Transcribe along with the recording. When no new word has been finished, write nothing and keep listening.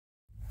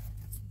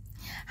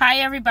Hi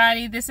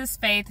everybody, this is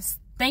Faith.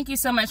 Thank you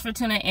so much for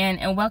tuning in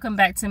and welcome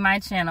back to my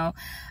channel.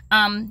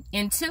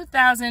 In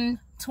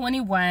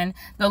 2021,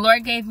 the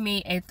Lord gave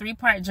me a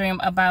 3-part dream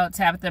about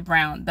Tabitha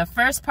Brown. The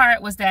first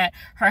part was that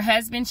her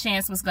husband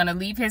Chance was going to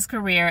leave his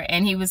career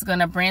and he was going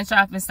to branch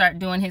off and start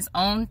doing his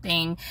own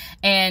thing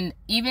and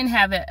even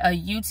have a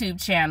YouTube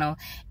channel,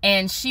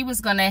 and she was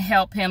going to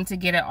help him to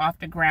get it off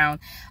the ground.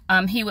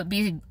 He would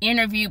be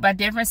interviewed by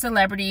different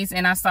celebrities,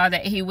 and I saw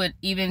that he would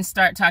even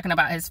start talking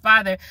about his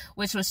father,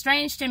 which was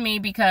strange to me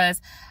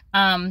because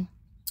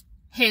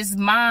his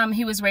mom,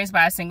 he was raised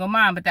by a single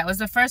mom, but that was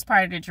the first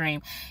part of the dream.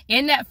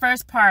 In that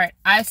first part,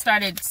 I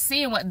started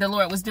seeing what the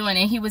Lord was doing,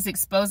 and he was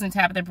exposing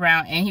Tabitha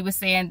Brown, and he was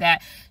saying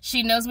that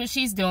she knows what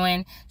she's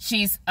doing.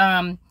 She's,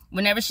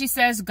 whenever she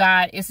says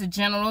God, it's a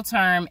general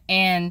term,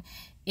 and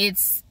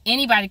it's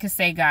anybody could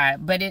say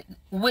God, but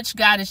which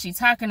God is she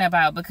talking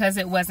about? Because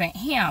it wasn't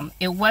him.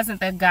 It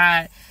wasn't the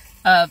God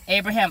of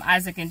Abraham,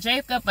 Isaac, and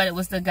Jacob, but it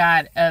was the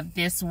God of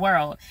this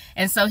world.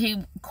 And so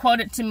he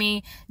quoted to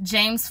me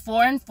James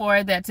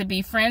 4:4, that to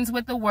be friends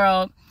with the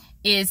world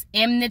is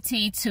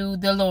enmity to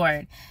the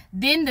Lord.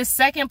 Then the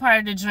second part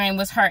of the dream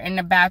was her in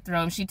the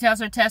bathroom. She tells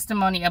her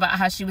testimony about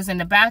how she was in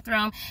the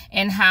bathroom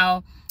and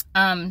how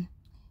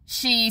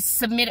she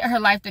submitted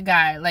her life to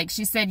God. Like,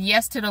 she said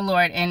yes to the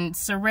Lord and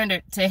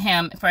surrendered to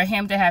him for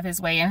him to have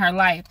his way in her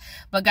life.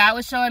 But God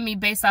was showing me,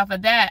 based off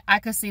of that, I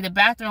could see the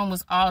bathroom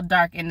was all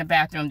dark in the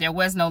bathroom. There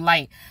was no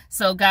light.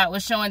 So God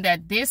was showing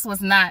that this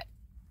was not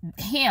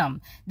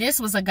him. This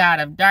was a God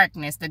of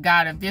darkness, the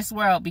God of this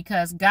world,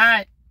 because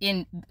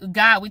in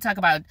God, we talk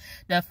about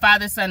the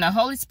Father, Son, the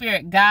Holy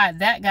Spirit, God,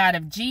 that God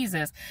of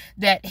Jesus,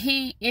 that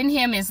in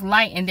him is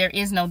light and there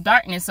is no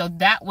darkness. So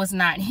that was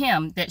not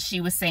him that she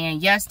was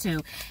saying yes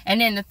to.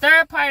 And then the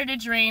third part of the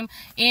dream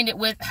ended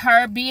with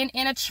her being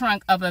in a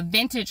trunk of a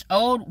vintage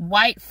old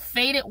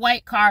faded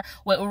white car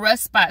with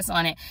rust spots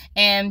on it.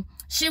 And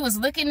she was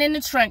looking in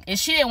the trunk and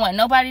she didn't want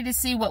nobody to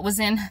see what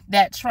was in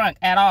that trunk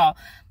at all.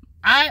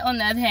 On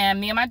the other hand,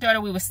 me and my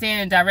daughter, we were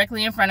standing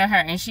directly in front of her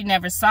and she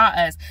never saw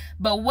us.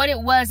 But what it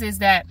was is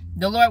that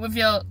the Lord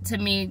revealed to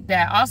me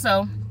that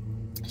also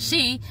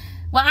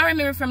I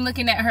remember from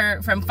looking at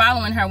her, from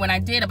following her, when I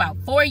did about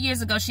 4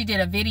 years ago, she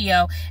did a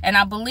video, and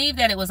I believe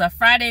that it was a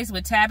Fridays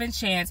with Tab and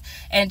Chance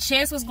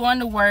was going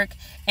to work,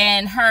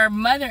 and her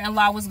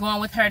mother-in-law was going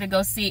with her to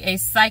go see a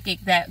psychic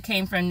that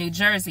came from New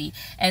Jersey,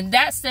 and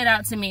that stood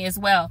out to me as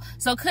well.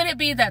 So could it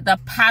be that the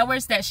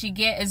powers that she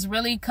get is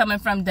really coming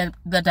from the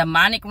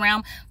demonic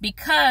realm,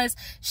 because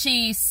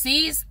she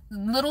sees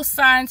little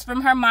signs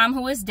from her mom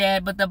who is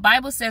dead, but the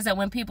Bible says that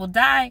when people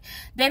die,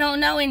 they don't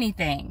know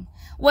anything.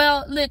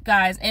 Well, look,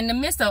 guys, in the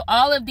midst of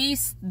all of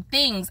these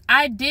things,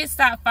 I did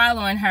stop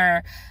following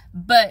her,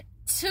 but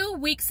 2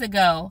 weeks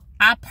ago,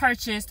 I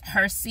purchased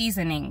her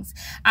seasonings.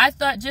 I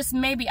thought just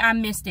maybe I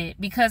missed it,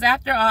 because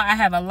after all, I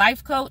have a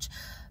life coach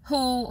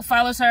who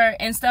follows her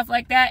and stuff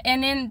like that,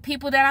 and then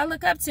people that I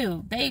look up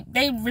to,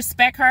 they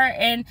respect her,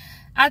 and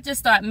I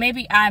just thought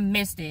maybe I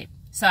missed it.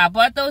 So I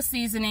bought those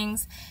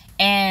seasonings,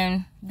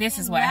 and this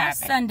is what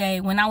happened. Sunday,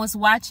 when I was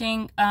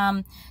watching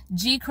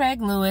G.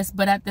 Craig Lewis,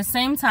 but at the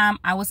same time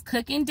I was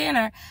cooking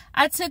dinner,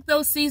 I took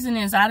those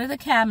seasonings out of the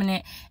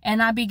cabinet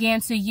and I began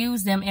to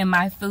use them in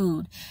my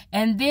food.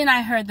 And then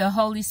I heard the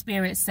Holy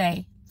Spirit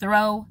say,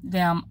 throw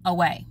them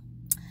away.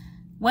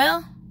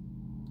 Well,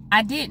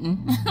 I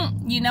didn't.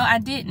 I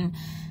didn't.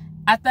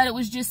 I thought it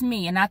was just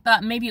me, and I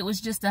thought maybe it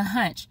was just a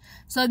hunch.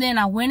 So then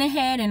I went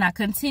ahead and I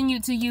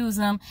continued to use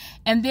them.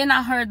 And then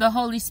I heard the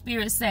Holy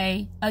Spirit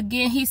say,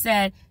 again, he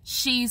said,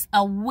 she's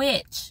a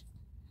witch.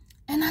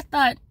 And I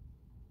thought,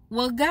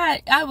 well,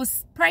 God, I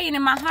was praying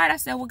in my heart. I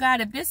said, well,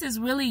 God, if this is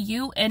really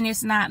you and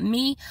it's not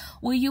me,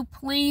 will you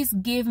please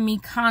give me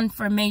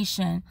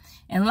confirmation?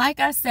 And like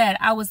I said,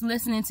 I was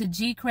listening to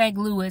G. Craig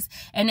Lewis,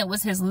 and it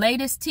was his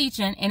latest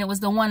teaching, and it was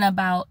the one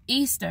about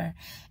Easter.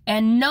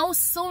 And no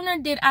sooner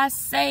did I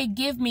say,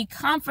 give me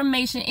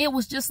confirmation, it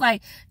was just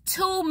like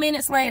 2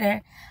 minutes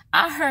later,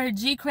 I heard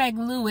G. Craig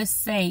Lewis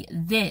say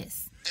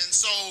this. And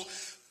so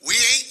we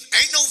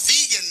ain't no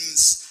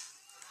vegans.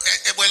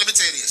 Well, let me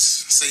tell you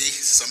this. See,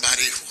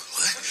 somebody,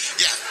 what?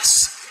 Yeah,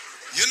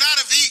 you're not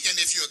a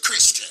vegan if you're a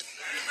Christian.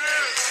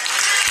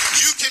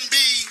 You can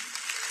be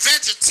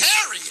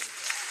vegetarian,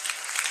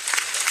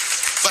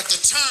 but the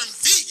term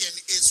vegan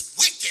is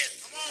wicked.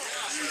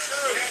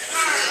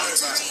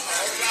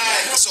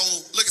 So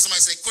look at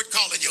somebody, say, quit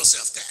calling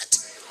yourself that.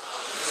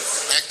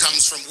 That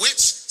comes from witch.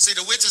 See,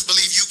 the witches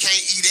believe you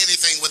can't eat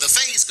anything with a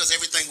face because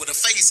everything with a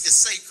face is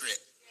sacred.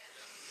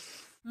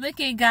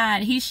 Look at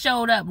God. He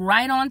showed up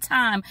right on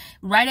time,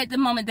 right at the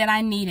moment that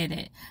I needed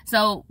it.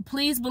 So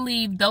please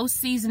believe those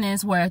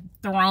seasonings were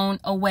thrown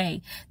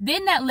away.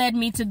 Then that led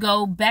me to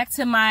go back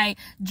to my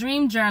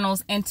dream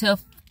journals and to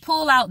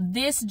pull out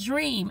this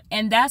dream.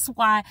 And that's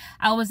why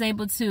I was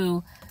able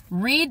to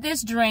read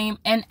this dream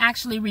and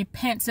actually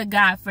repent to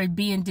God for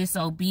being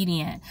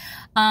disobedient.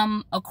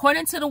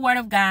 According to the word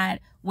of God,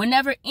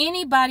 Whenever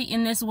anybody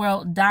in this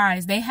world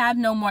dies, they have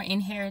no more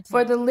inheritance.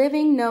 For the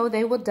living know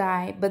they will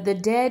die, but the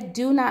dead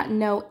do not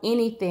know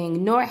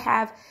anything, nor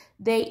have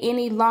they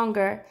any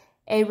longer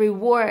a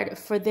reward,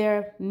 for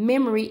their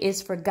memory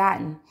is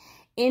forgotten.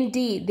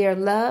 Indeed, their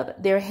love,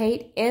 their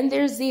hate, and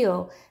their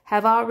zeal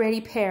have already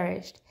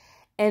perished,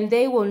 and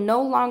they will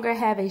no longer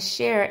have a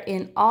share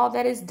in all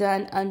that is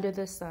done under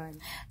the sun.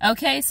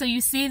 Okay, so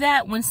you see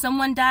that? When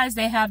someone dies,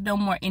 they have no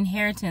more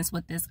inheritance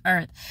with this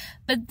earth.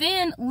 But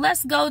then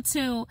let's go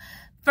to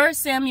 1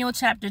 Samuel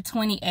chapter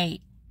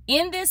 28.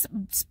 In this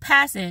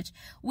passage,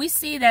 we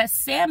see that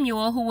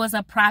Samuel, who was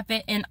a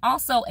prophet and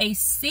also a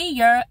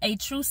seer, a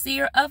true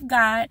seer of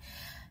God,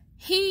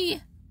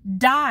 he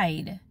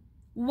died.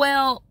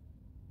 Well,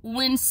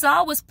 when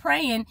Saul was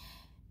praying,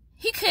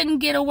 he couldn't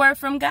get a word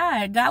from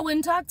God. God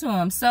wouldn't talk to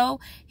him. So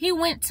he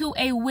went to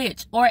a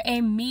witch or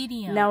a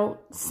medium. Now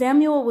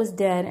Samuel was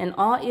dead, and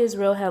all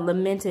Israel had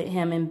lamented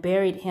him and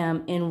buried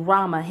him in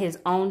Ramah, his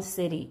own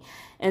city.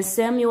 And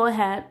Samuel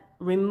had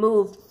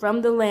removed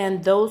from the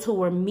land those who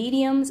were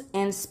mediums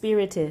and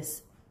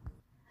spiritists.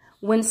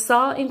 When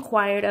Saul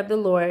inquired of the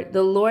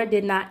Lord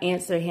did not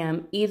answer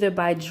him, either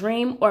by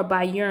dream or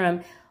by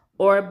Urim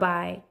or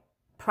by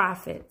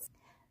prophets.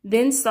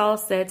 Then Saul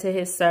said to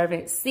his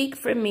servant, "Seek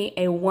for me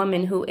a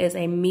woman who is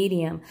a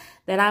medium,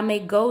 that I may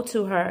go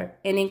to her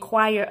and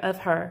inquire of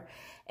her."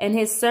 And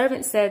his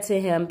servant said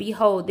to him,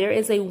 "Behold, there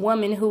is a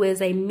woman who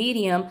is a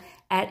medium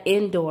at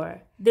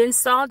Endor." Then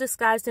Saul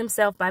disguised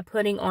himself by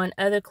putting on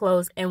other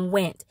clothes and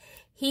went,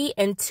 he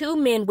and 2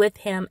 men with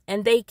him,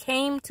 and they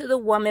came to the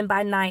woman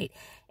by night.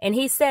 And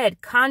he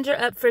said, "Conjure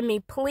up for me,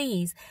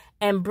 please,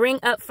 and bring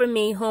up for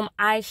me whom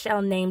I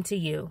shall name to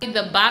you."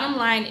 The bottom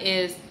line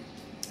is,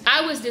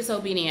 I was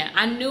disobedient.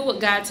 I knew what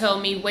God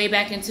told me way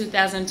back in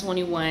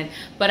 2021,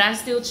 but I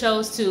still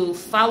chose to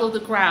follow the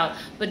crowd.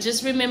 But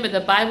just remember, the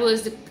Bible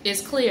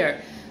is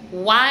clear.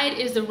 Wide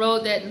is the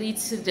road that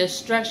leads to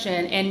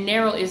destruction, and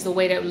narrow is the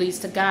way that leads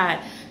to God.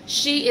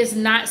 She is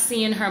not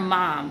seeing her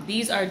mom.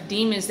 These are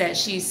demons that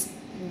she's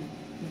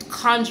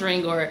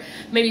conjuring, or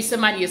maybe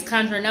somebody is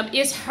conjuring up.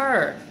 It's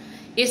her.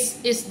 It's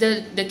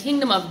the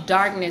kingdom of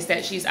darkness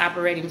that she's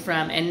operating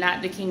from, and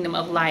not the kingdom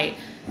of light.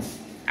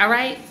 All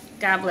right?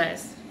 God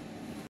bless.